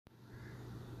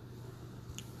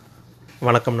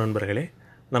வணக்கம் நண்பர்களே.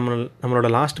 நம்மளோட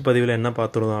லாஸ்ட் பதிவில் என்ன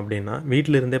பார்த்துருந்தோம் அப்படின்னா,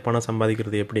 வீட்டிலிருந்தே பணம்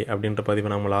சம்பாதிக்கிறது எப்படி அப்படின்ற பதிவை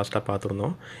நம்ம லாஸ்ட்டாக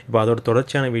பார்த்துருந்தோம். இப்போ அதோட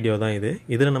தொடர்ச்சியான வீடியோ தான் இது.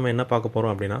 இதில் நம்ம என்ன பார்க்க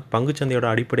போகிறோம் அப்படின்னா, பங்குச்சந்தையோட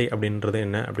அடிப்படை அப்படின்றது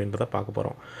என்ன அப்படின்றத பார்க்க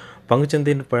போகிறோம்.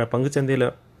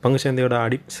 பங்குச்சந்தையோட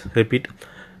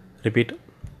ரிப்பீட்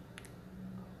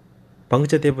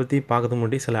பங்குச்சந்தையை பற்றி பார்க்கறது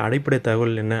முன்னாடி சில அடிப்படை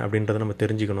தகவல் என்ன அப்படின்றத நம்ம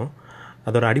தெரிஞ்சுக்கணும்.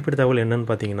 அதோட அடிப்படை தகவல் என்னன்னு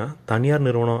பார்த்தீங்கன்னா, தனியார்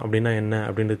நிறுவனம் அப்படின்னா என்ன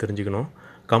அப்படின்றது தெரிஞ்சுக்கணும்.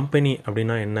 கம்பெனி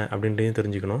அப்படின்னா என்ன அப்படின்றதையும்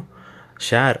தெரிஞ்சுக்கணும்.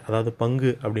 ஷேர் அதாவது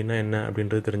பங்கு அப்படின்னா என்ன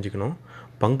அப்படின்றது தெரிஞ்சுக்கணும்.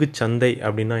 பங்குச்சந்தை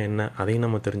அப்படின்னா என்ன அதையும்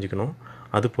நம்ம தெரிஞ்சுக்கணும்.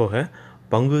 அதுபோக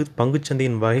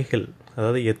பங்குச்சந்தையின் வகைகள்,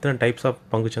 அதாவது எத்தனை டைப்ஸ் ஆஃப்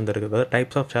பங்குச்சந்தை இருக்குது, அதாவது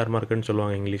டைப்ஸ் ஆஃப் ஷேர் மார்க்கெட்னு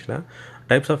சொல்லுவாங்க இங்கிலீஷில்.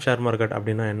 டைப்ஸ் ஆஃப் ஷேர் மார்க்கெட்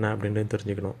அப்படின்னா என்ன அப்படின்றது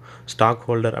தெரிஞ்சுக்கணும். ஸ்டாக்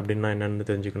ஹோல்டர் அப்படின்னா என்னென்னு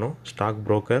தெரிஞ்சுக்கணும். Stock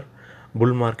broker,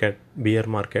 bull market,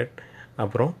 bear market,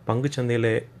 அப்புறம் பங்குச்சந்தையில்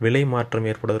விலை மாற்றம்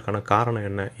ஏற்படுவதற்கான காரணம்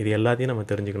என்ன, இது எல்லாத்தையும் நம்ம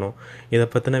தெரிஞ்சுக்கணும். இதை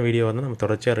பற்றின வீடியோ வந்து நம்ம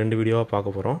தொடர்ச்சியாக 2 வீடியோவாக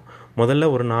பார்க்க போகிறோம். முதல்ல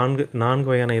ஒரு நான்கு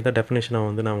வகையான இதை டெஃபினேஷனை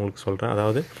வந்து நான் உங்களுக்கு சொல்கிறேன்.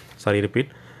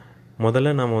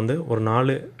 முதல்ல நம்ம வந்து ஒரு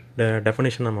 4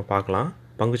 டெஃபினேஷன் நம்ம பார்க்கலாம்.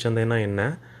 பங்குச்சந்தைனா என்ன,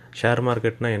 ஷேர்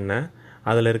மார்க்கெட்னா என்ன,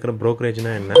 அதில் இருக்கிற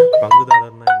புரோக்கரேஜ்னா என்ன,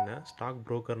 பங்குதாரர்னா என்ன, ஸ்டாக்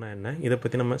புரோக்கர்னா என்ன, இதை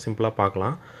பற்றி நம்ம சிம்பிளாக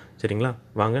பார்க்கலாம். சரிங்களா?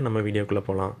 வாங்க நம்ம வீடியோக்குள்ளே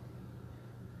போகலாம்.